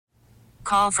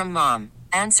call from mom.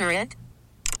 Answer it.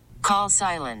 Call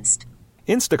silenced.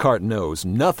 Instacart knows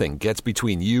nothing gets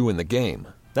between you and the game.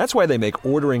 That's why they make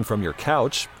ordering from your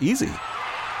couch easy.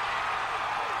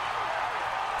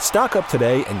 Stock up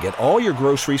today and get all your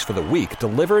groceries for the week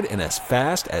delivered in as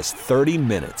fast as 30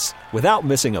 minutes without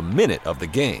missing a minute of the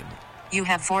game. You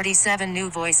have 47 new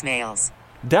voicemails.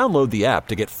 Download the app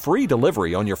to get free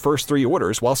delivery on your first 3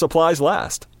 orders while supplies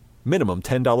last. Minimum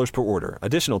 $10 per order.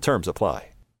 Additional terms apply.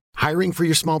 Hiring for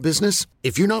your small business?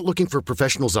 If you're not looking for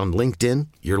professionals on LinkedIn,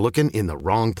 you're looking in the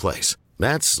wrong place.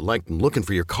 That's like looking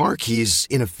for your car keys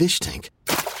in a fish tank.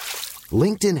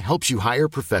 LinkedIn helps you hire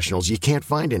professionals you can't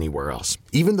find anywhere else,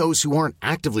 even those who aren't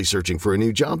actively searching for a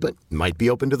new job but might be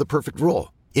open to the perfect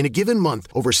role. In a given month,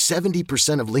 over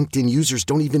 70% of LinkedIn users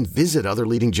don't even visit other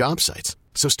leading job sites.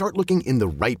 So start looking in the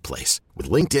right place. With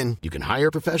LinkedIn, you can hire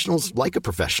professionals like a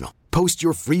professional. Post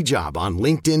your free job on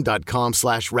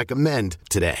linkedin.com/recommend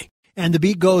today. And the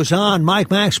beat goes on.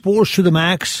 Mike Max, Sports to the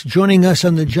Max, joining us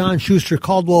on the John Schuster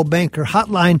Caldwell Banker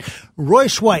Hotline.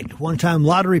 Royce White, one-time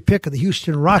lottery pick of the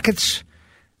Houston Rockets.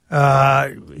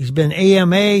 He's been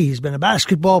AMA. He's been a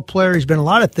basketball player. He's been a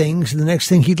lot of things. And the next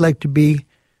thing he'd like to be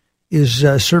is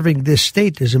serving this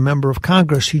state as a member of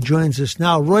Congress. He joins us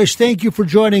now. Royce, thank you for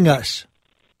joining us.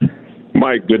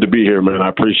 Mike, good to be here, man. I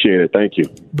appreciate it. Thank you.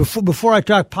 Before I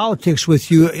talk politics with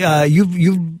you,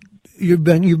 you've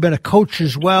been a coach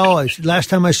as well. Last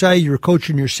time I saw you, you were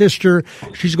coaching your sister.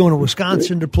 She's going to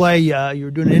Wisconsin to play. You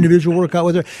were doing an individual workout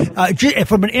with her.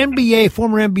 From an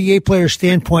former NBA player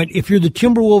standpoint, if you're the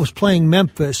Timberwolves playing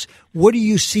Memphis, what do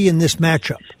you see in this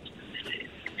matchup?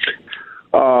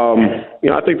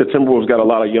 I think the Timberwolves got a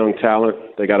lot of young talent.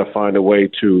 They got to find a way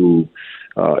to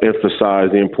emphasize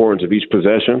the importance of each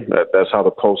possession. That's how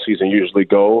the postseason usually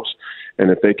goes. And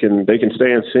if they can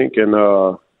stay in sync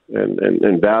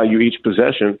and value each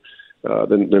possession,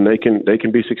 then they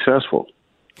can be successful.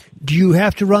 Do you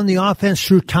have to run the offense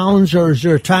through Towns, or is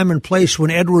there a time and place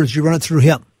when Edwards you run it through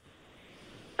him?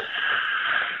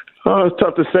 It's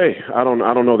tough to say. I don't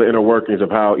know the inner workings of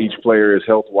how each player is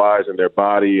health-wise in their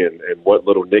body and what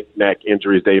little knick-knack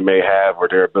injuries they may have or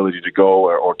their ability to go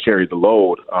or carry the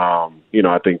load.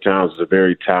 I think Towns is a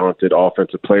very talented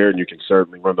offensive player, and you can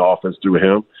certainly run the offense through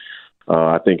him.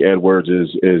 I think Edwards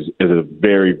is a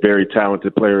very, very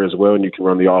talented player as well, and you can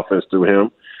run the offense through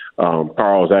him.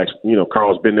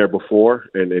 Carl's been there before,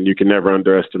 and you can never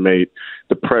underestimate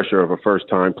the pressure of a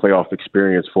first-time playoff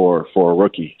experience for a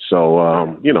rookie.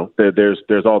 So,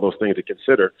 there's all those things to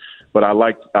consider. But I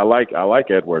like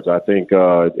Edwards. I think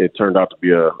it turned out to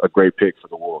be a great pick for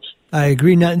the Wolves. I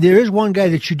agree. Now, there is one guy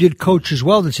that you did coach as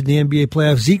well that's in the NBA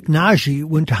playoffs. Zeke Naji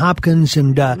went to Hopkins,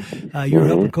 and you were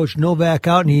helping Coach Novak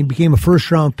out, and he became a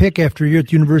first-round pick after a year at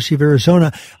the University of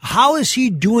Arizona. How is he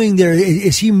doing there?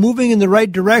 Is he moving in the right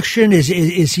direction? Is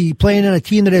he playing on a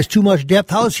team that has too much depth?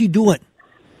 How is he doing?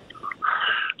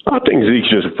 I think Zeke's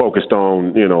just focused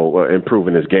on,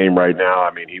 improving his game right now.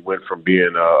 I mean, he went from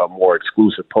being a more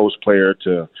exclusive post player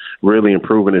to really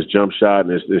improving his jump shot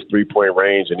and his three-point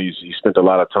range, and he spent a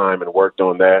lot of time and worked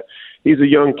on that. He's a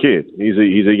young kid. He's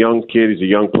a young kid. He's a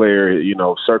young player.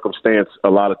 Circumstance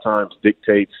a lot of times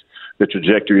dictates the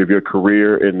trajectory of your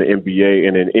career in the NBA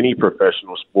and in any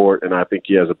professional sport, and I think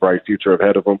he has a bright future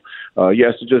ahead of him. He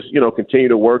has to just, continue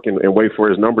to work and wait for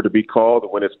his number to be called.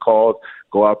 And when it's called,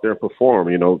 go out there and perform.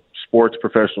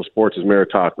 Professional sports is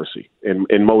meritocracy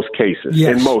in most cases.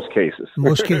 Yes. In most cases.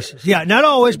 Most cases. Yeah, not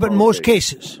always, but in most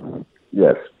cases.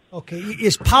 Yes. Okay.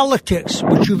 Is politics,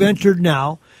 which you've entered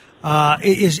now,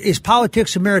 is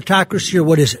politics a meritocracy, or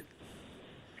what is it?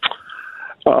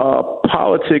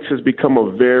 Politics has become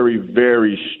a very,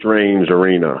 very strange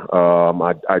arena.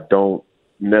 I don't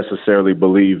necessarily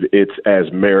believe it's as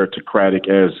meritocratic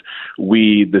as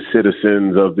we, the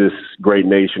citizens of this great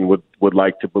nation, would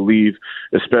like to believe,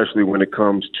 especially when it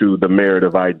comes to the merit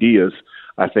of ideas.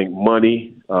 I think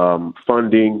money,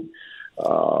 funding,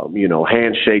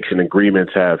 handshakes and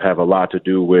agreements have a lot to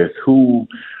do with who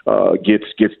gets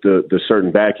the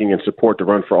certain backing and support to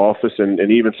run for office, and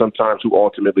even sometimes who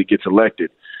ultimately gets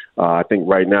elected. I think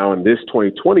right now in this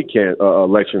 2020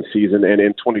 election season and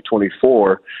in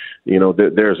 2024,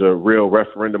 there's a real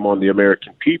referendum on the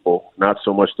American people, not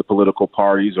so much the political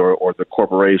parties or the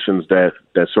corporations that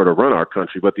sort of run our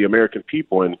country, but the American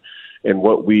people and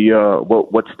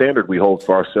what standard we hold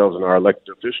for ourselves and our elected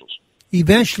officials.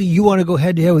 Eventually, you want to go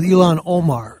head to head with Ilhan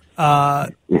Omar.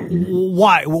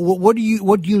 Why? What do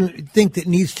you think that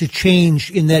needs to change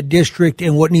in that district,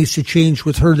 and what needs to change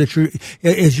with her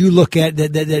as you look at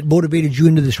that motivated you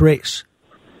into this race?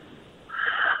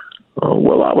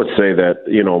 Well, I would say that,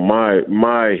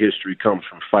 my history comes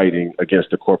from fighting against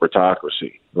the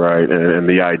corporatocracy, right? And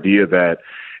the idea that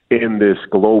in this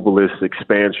globalist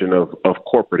expansion of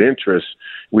corporate interests,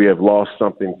 we have lost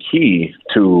something key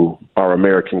to our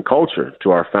American culture,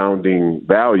 to our founding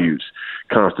values,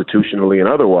 constitutionally and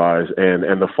otherwise. And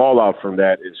the fallout from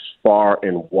that is far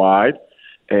and wide.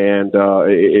 And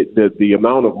the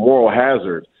amount of moral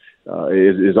hazard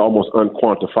is almost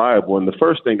unquantifiable. And the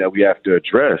first thing that we have to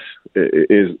address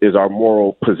is our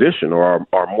moral position or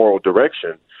our moral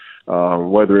direction,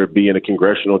 whether it be in a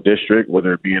congressional district,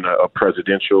 whether it be in a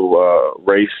presidential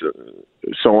race,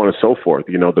 so on and so forth.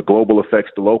 The global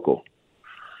affects the local.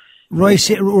 Royce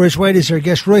White is our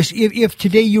guest. Royce, if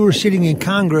today you were sitting in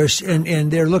Congress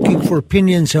and they're looking for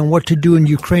opinions on what to do in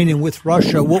Ukraine and with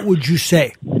Russia, what would you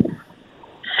say?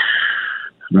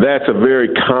 That's a very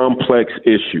complex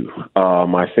issue.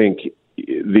 I think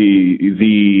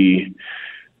the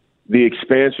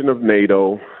expansion of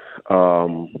NATO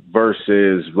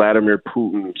versus Vladimir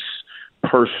Putin's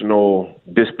personal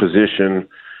disposition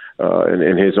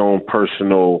and his own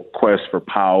personal quest for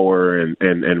power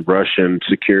and Russian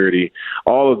security,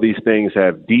 all of these things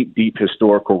have deep, deep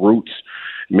historical roots.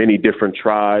 Many different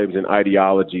tribes and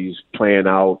ideologies playing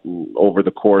out over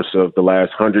the course of the last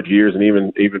 100 years and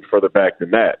even further back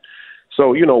than that.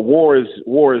 So, war is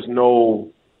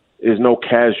no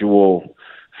casual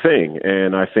thing.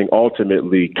 And I think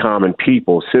ultimately common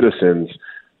people, citizens,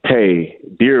 pay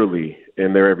dearly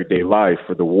in their everyday life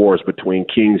for the wars between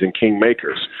kings and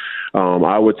kingmakers.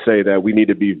 I would say that we need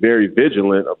to be very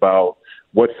vigilant about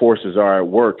what forces are at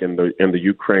work in the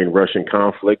Ukraine-Russian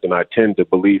conflict. And I tend to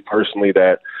believe personally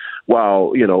that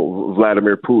while,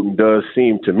 Vladimir Putin does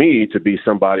seem to me to be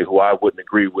somebody who I wouldn't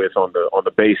agree with on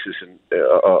the basis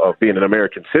of being an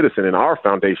American citizen and our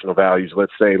foundational values,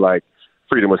 let's say like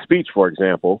freedom of speech, for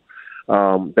example,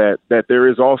 that there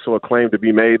is also a claim to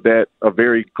be made that a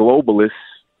very globalist,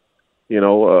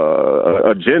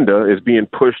 agenda is being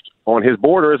pushed on his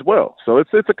border as well. So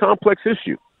it's a complex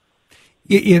issue.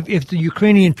 If the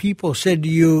Ukrainian people said to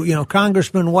you,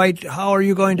 Congressman White, how are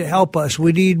you going to help us?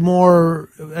 We need more.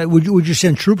 Would you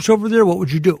send troops over there? What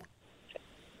would you do?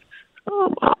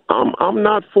 I'm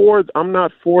not for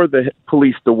the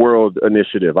police the world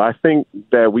initiative. I think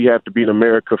that we have to be an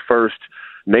America first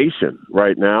nation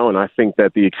right now, and I think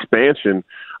that the expansion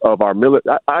of our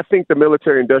I think the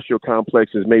military-industrial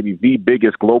complex is maybe the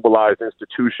biggest globalized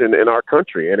institution in our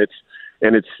country, and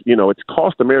it's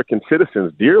cost American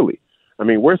citizens dearly. I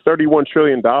mean, we're $31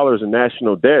 trillion in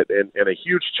national debt, and a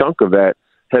huge chunk of that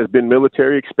has been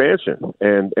military expansion.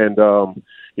 And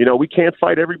we can't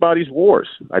fight everybody's wars.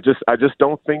 I just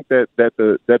don't think that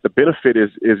the benefit is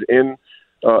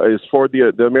for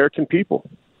the American people.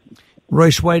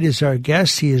 Royce White is our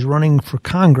guest. He is running for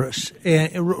Congress.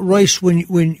 And Royce, when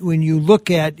you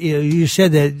look at, you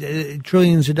said that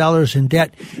trillions of dollars in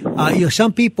debt.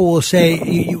 Some people will say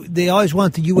they always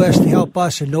want the U.S. to help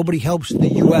us, and nobody helps the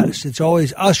U.S. It's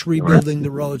always us rebuilding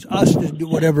the roads, us to do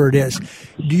whatever it is.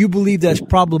 Do you believe that's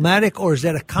problematic, or is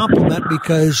that a compliment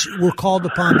because we're called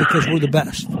upon because we're the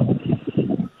best?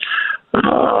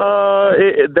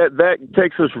 That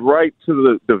takes us right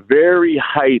to the very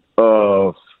height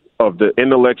of the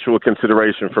intellectual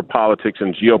consideration for politics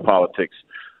and geopolitics.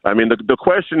 I mean, the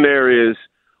question there is,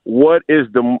 what is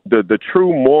the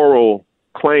true moral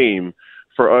claim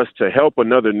for us to help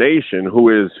another nation who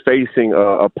is facing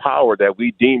a power that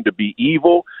we deem to be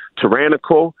evil,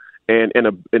 tyrannical, and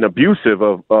abusive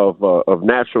of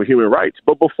natural human rights?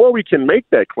 But before we can make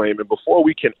that claim and before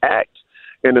we can act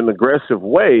in an aggressive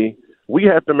way, we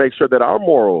have to make sure that our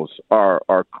morals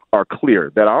are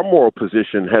clear, that our moral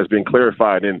position has been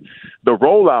clarified. And the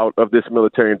rollout of this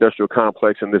military-industrial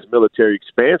complex and this military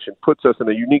expansion puts us in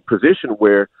a unique position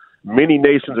where many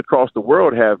nations across the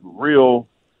world have real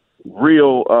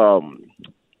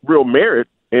merit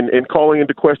in calling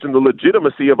into question the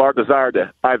legitimacy of our desire to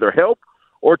either help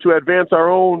or to advance our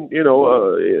own,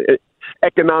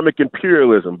 economic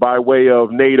imperialism by way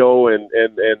of NATO and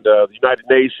the United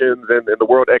Nations and the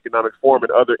World Economic Forum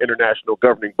and other international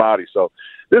governing bodies. So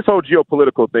this whole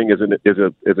geopolitical thing is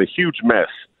a huge mess.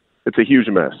 It's a huge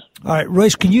mess. All right,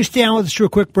 Royce, can you stay on with us for a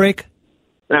quick break?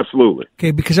 Absolutely.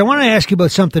 Okay, because I want to ask you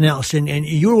about something else. And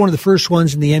you were one of the first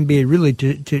ones in the NBA really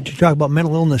to talk about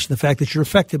mental illness and the fact that you're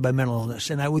affected by mental illness.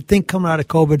 And I would think coming out of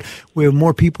COVID, we have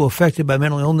more people affected by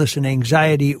mental illness and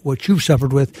anxiety, what you've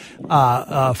suffered with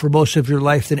for most of your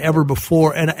life than ever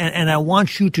before. And I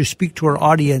want you to speak to our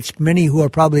audience, many who are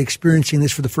probably experiencing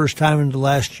this for the first time in the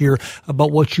last year,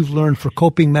 about what you've learned for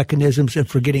coping mechanisms and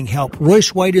for getting help.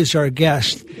 Royce White is our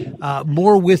guest.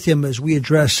 More with him as we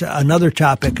address another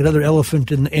topic, another elephant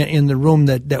in in the room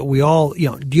that we all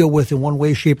deal with in one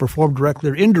way, shape, or form, directly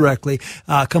or indirectly,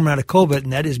 coming out of COVID,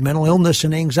 and that is mental illness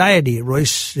and anxiety.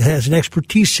 Royce has an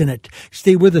expertise in it.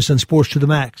 Stay with us on Sports to the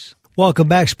Max. Welcome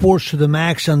back, Sports to the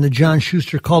Max, on the John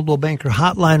Schuster Coldwell Banker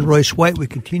Hotline. Royce White, we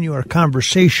continue our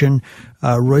conversation.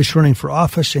 Royce running for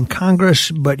office in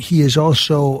Congress, but he is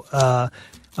also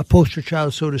a poster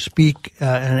child, so to speak,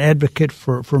 and an advocate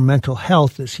for mental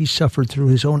health, as he suffered through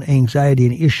his own anxiety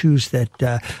and issues that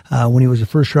when he was a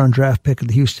first-round draft pick of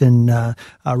the Houston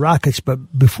Rockets.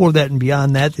 But before that and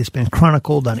beyond that, it's been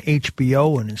chronicled on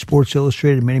HBO and in Sports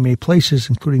Illustrated in many, many places,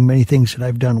 including many things that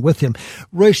I've done with him.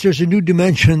 Royce, there's a new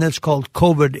dimension that's called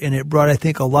COVID, and it brought, I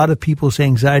think, a lot of people's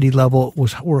anxiety level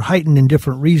were heightened in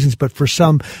different reasons, but for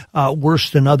some worse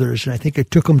than others. And I think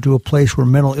it took them to a place where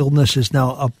mental illness is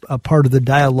now a part of the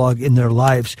dialogue in their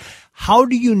lives. How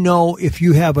do you know if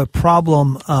you have a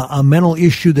problem, a mental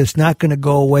issue that's not going to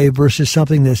go away versus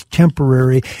something that's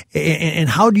temporary? And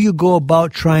how do you go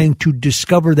about trying to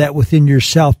discover that within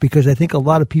yourself? Because I think a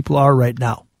lot of people are right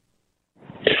now.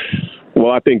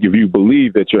 Well, I think if you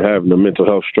believe that you're having a mental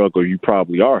health struggle, you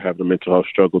probably are having a mental health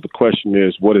struggle. The question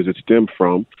is, what does it stem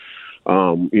from?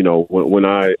 When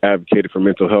I advocated for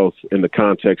mental health in the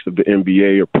context of the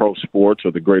NBA or pro sports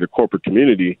or the greater corporate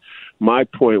community, my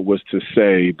point was to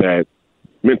say that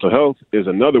mental health is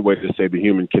another way to say the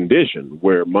human condition,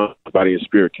 where mind, body, and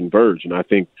spirit converge. And I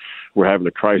think we're having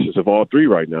a crisis of all three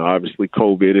right now. Obviously,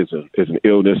 COVID is an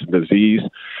illness and disease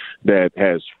that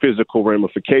has physical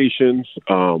ramifications.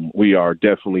 We are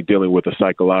definitely dealing with a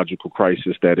psychological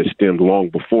crisis that is stemmed long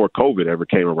before COVID ever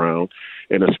came around,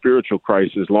 and a spiritual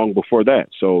crisis long before that.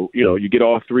 So, you get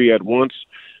all three at once,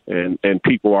 and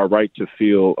people are right to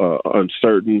feel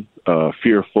uncertain,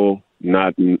 fearful,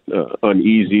 not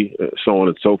uneasy, so on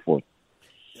and so forth.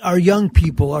 Our young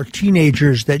people, our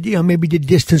teenagers that maybe did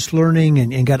distance learning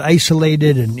and got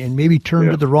isolated and maybe turned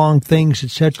to the wrong things,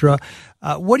 etc.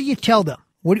 What do you tell them?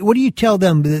 What do you tell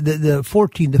them, the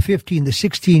 14, the 15, the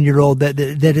 16-year-old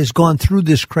that has gone through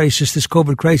this crisis, this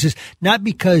COVID crisis, not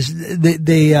because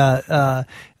they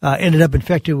ended up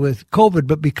infected with COVID,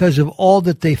 but because of all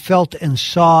that they felt and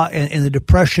saw and the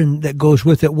depression that goes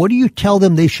with it? What do you tell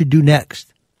them they should do next?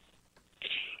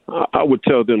 I would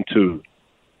tell them to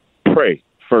pray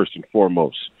first and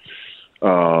foremost.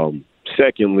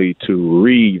 Secondly, to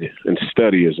read and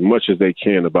study as much as they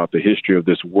can about the history of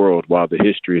this world while the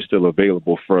history is still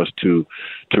available for us to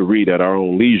read at our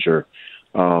own leisure.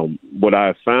 What I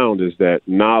have found is that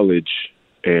knowledge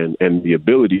and the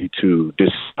ability to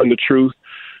discern the truth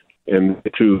and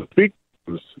to speak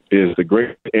is the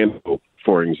greatest antidote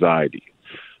for anxiety.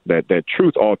 That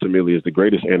truth ultimately is the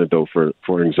greatest antidote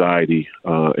for anxiety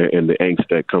and the angst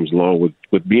that comes along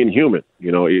with being human.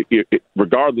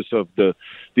 Regardless of the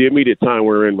immediate time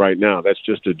we're in right now, that's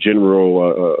just a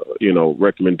general,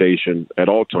 recommendation at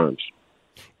all times.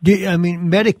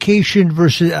 Medication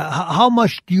versus how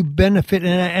much do you benefit?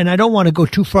 And I don't want to go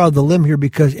too far on the limb here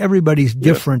because everybody's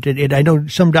different. Yeah. And I know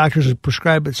some doctors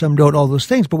prescribe it, some don't, all those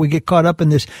things, but we get caught up in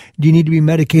this. Do you need to be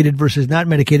medicated versus not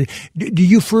medicated? Do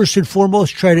you first and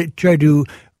foremost try to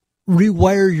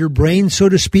rewire your brain, so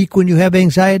to speak, when you have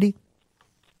anxiety?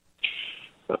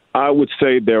 I would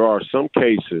say there are some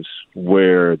cases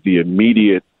where the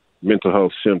immediate mental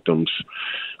health symptoms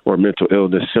or mental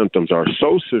illness symptoms are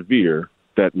so severe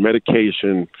that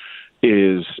medication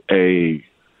is a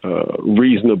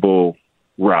reasonable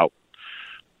route.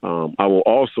 I will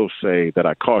also say that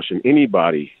I caution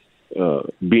anybody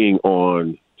being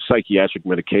on psychiatric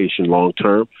medication long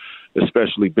term,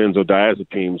 especially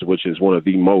benzodiazepines, which is one of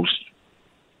the most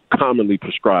commonly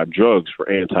prescribed drugs for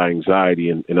anti-anxiety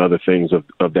and other things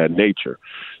of that nature.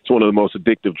 It's one of the most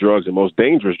addictive drugs and most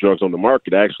dangerous drugs on the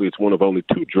market. Actually, it's one of only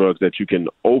two drugs that you can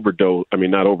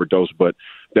not overdose, but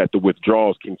that the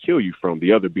withdrawals can kill you from,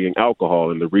 the other being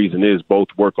alcohol. And the reason is both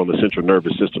work on the central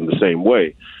nervous system the same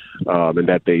way, and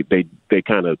that they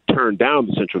kind of turn down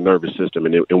the central nervous system.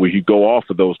 And when you go off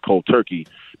of those cold turkey,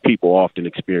 people often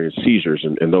experience seizures,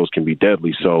 and those can be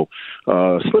deadly. So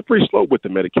slippery slope with the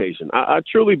medication. I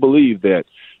truly believe that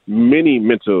many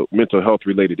mental health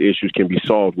related issues can be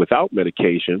solved without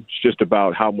medication. It's just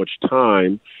about how much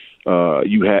time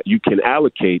you can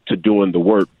allocate to doing the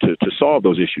work to solve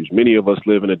those issues. Many of us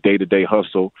live in a day-to-day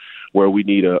hustle where we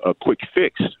need a quick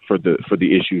fix for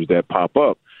the issues that pop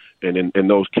up. And in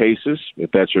those cases,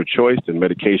 if that's your choice, then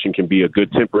medication can be a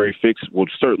good temporary fix, will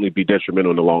certainly be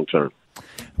detrimental in the long term.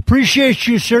 Appreciate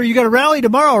you, sir. You got a rally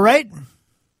tomorrow, right?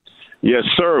 Yes,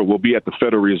 sir. We'll be at the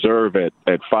Federal Reserve at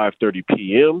 5:30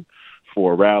 p.m.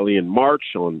 for a rally in March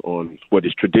on what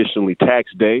is traditionally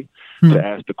tax day. to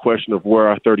ask the question of where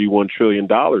our $31 trillion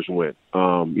went.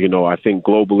 I think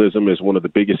globalism is one of the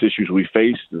biggest issues we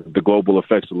face. The global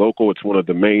affects the local. It's one of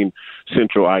the main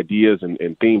central ideas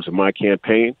and themes of my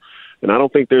campaign. And I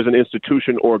don't think there's an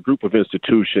institution or a group of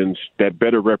institutions that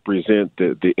better represent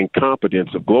the incompetence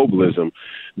of globalism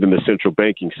than the central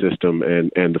banking system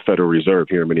and the Federal Reserve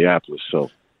here in Minneapolis.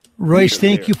 So, Royce,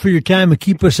 thank you for your time and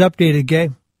keep us updated, okay?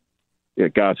 Yeah,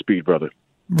 Godspeed, brother.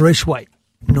 Royce White,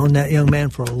 known that young man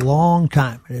for a long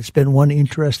time, and it's been one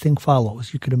interesting follow,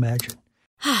 as you could imagine.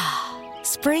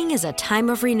 Spring is a time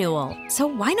of renewal, so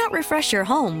why not refresh your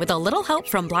home with a little help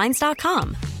from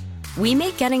Blinds.com? We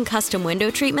make getting custom window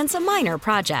treatments a minor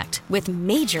project with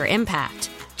major impact.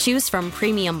 Choose from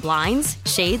premium blinds,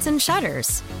 shades, and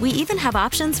shutters. We even have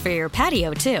options for your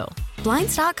patio, too.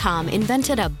 Blinds.com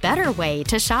invented a better way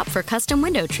to shop for custom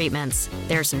window treatments.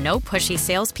 There's no pushy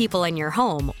salespeople in your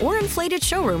home or inflated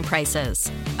showroom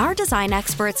prices. Our design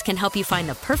experts can help you find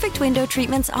the perfect window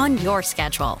treatments on your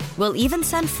schedule. We'll even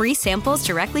send free samples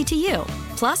directly to you.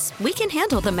 Plus, we can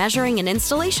handle the measuring and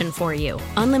installation for you.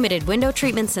 Unlimited window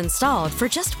treatments installed for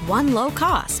just one low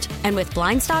cost. And with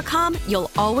Blinds.com,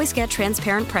 you'll always get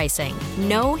transparent pricing.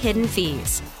 No hidden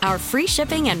fees. Our free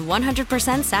shipping and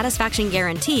 100% satisfaction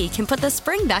guarantee can put the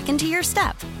spring back into your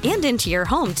step and into your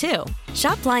home, too.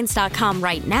 Shop Blinds.com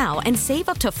right now and save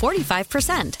up to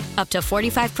 45%. Up to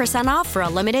 45% off for a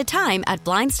limited time at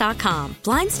Blinds.com.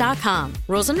 Blinds.com.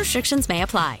 Rules and restrictions may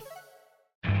apply.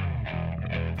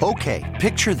 Okay,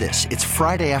 picture this. It's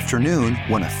Friday afternoon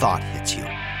when a thought hits you.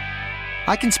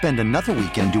 I can spend another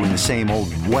weekend doing the same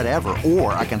old whatever,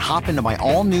 or I can hop into my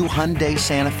all-new Hyundai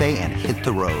Santa Fe and hit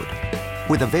the road.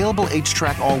 With available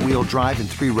H-Track all-wheel drive and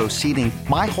 3-row seating,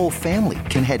 my whole family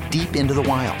can head deep into the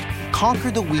wild. Conquer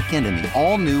the weekend in the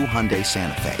all-new Hyundai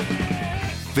Santa Fe.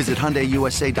 Visit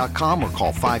HyundaiUSA.com or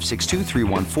call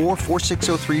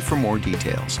 562-314-4603 for more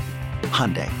details.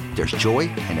 Hyundai, there's joy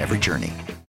in every journey.